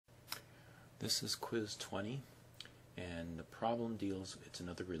This is quiz 20, and the problem deals, it's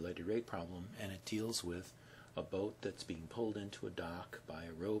another related rate problem, and it deals with a boat that's being pulled into a dock by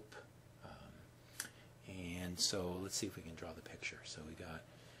a rope. And so let's see if we can draw the picture. So we got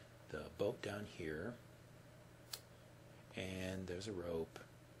the boat down here, and there's a rope,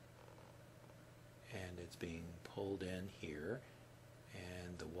 and it's being pulled in here,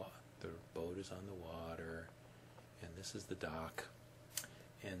 and the boat is on the water, and this is the dock.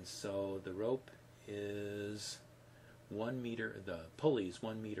 And so the rope is 1 meter, the pulley is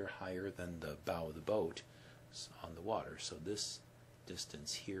 1 meter higher than the bow of the boat on the water. So this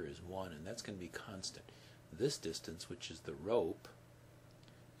distance here is 1, and that's going to be constant. This distance, which is the rope,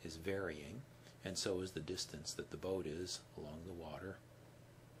 is varying, and so is the distance that the boat is along the water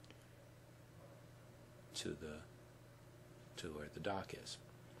to where the dock is.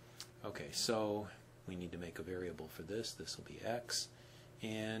 Okay, so we need to make a variable for this. This will be x,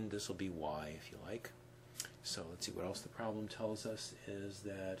 and this will be y if you like. So let's see what else the problem tells us is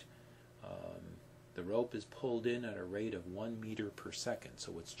that the rope is pulled in at a rate of 1 meter per second.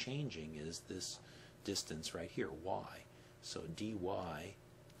 So what's changing is this distance right here, y. So dy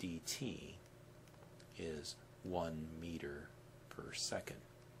dt is 1 meter per second.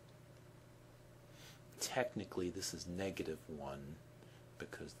 Technically this is -1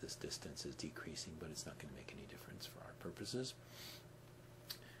 because this distance is decreasing, but it's not going to make any difference for our purposes.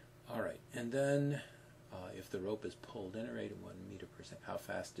 Alright, and then if the rope is pulled in at a rate of 1 meter per second, how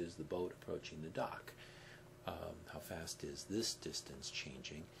fast is the boat approaching the dock? How fast is this distance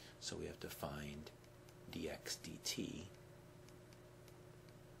changing? So we have to find dx dt,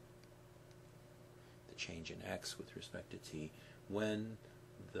 the change in x with respect to t, when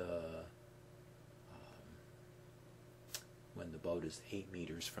the boat is 8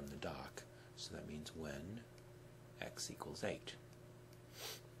 meters from the dock. So that means when x equals 8.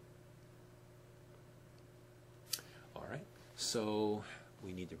 Alright, so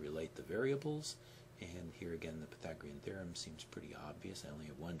we need to relate the variables, and here again the Pythagorean theorem seems pretty obvious. I only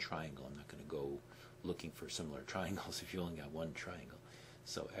have one triangle. I'm not going to go looking for similar triangles if you only got one triangle.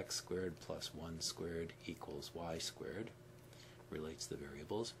 So x squared plus 1 squared equals y squared relates the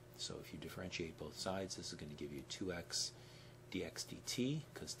variables. So if you differentiate both sides, this is going to give you 2x dx dt,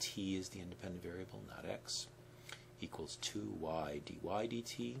 because t is the independent variable, not x, equals 2y dy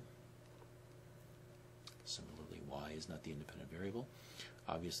dt. Similarly, y is not the independent variable.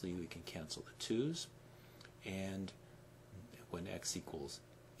 Obviously, we can cancel the 2's, and when x equals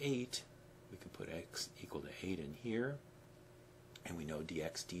 8, we can put x equal to 8 in here, and we know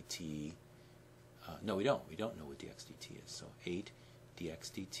dx dt, no we don't know what dx dt is, so 8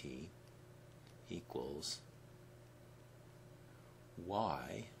 dx dt equals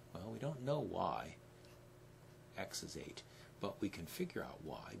y. Well, we don't know y, x is 8, but we can figure out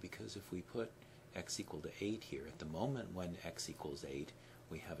y, because if we put x equal to 8 here, at the moment when x equals 8,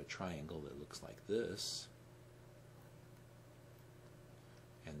 we have a triangle that looks like this,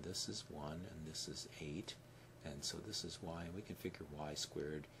 and this is 1, and this is 8, and so this is y, and we can figure y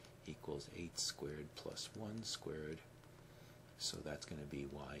squared equals 8 squared plus 1 squared, so that's going to be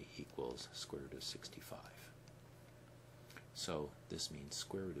y equals square root of 65. So this means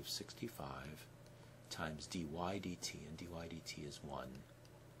square root of 65 times dy dt, and dy dt is 1.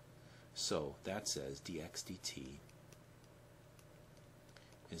 So that says dx dt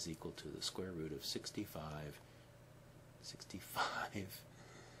is equal to the square root of 65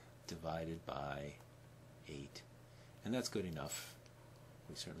 divided by 8. And that's good enough.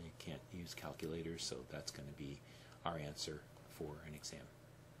 We certainly can't use calculators, so that's going to be our answer for an exam.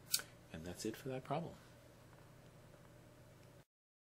 And that's it for that problem.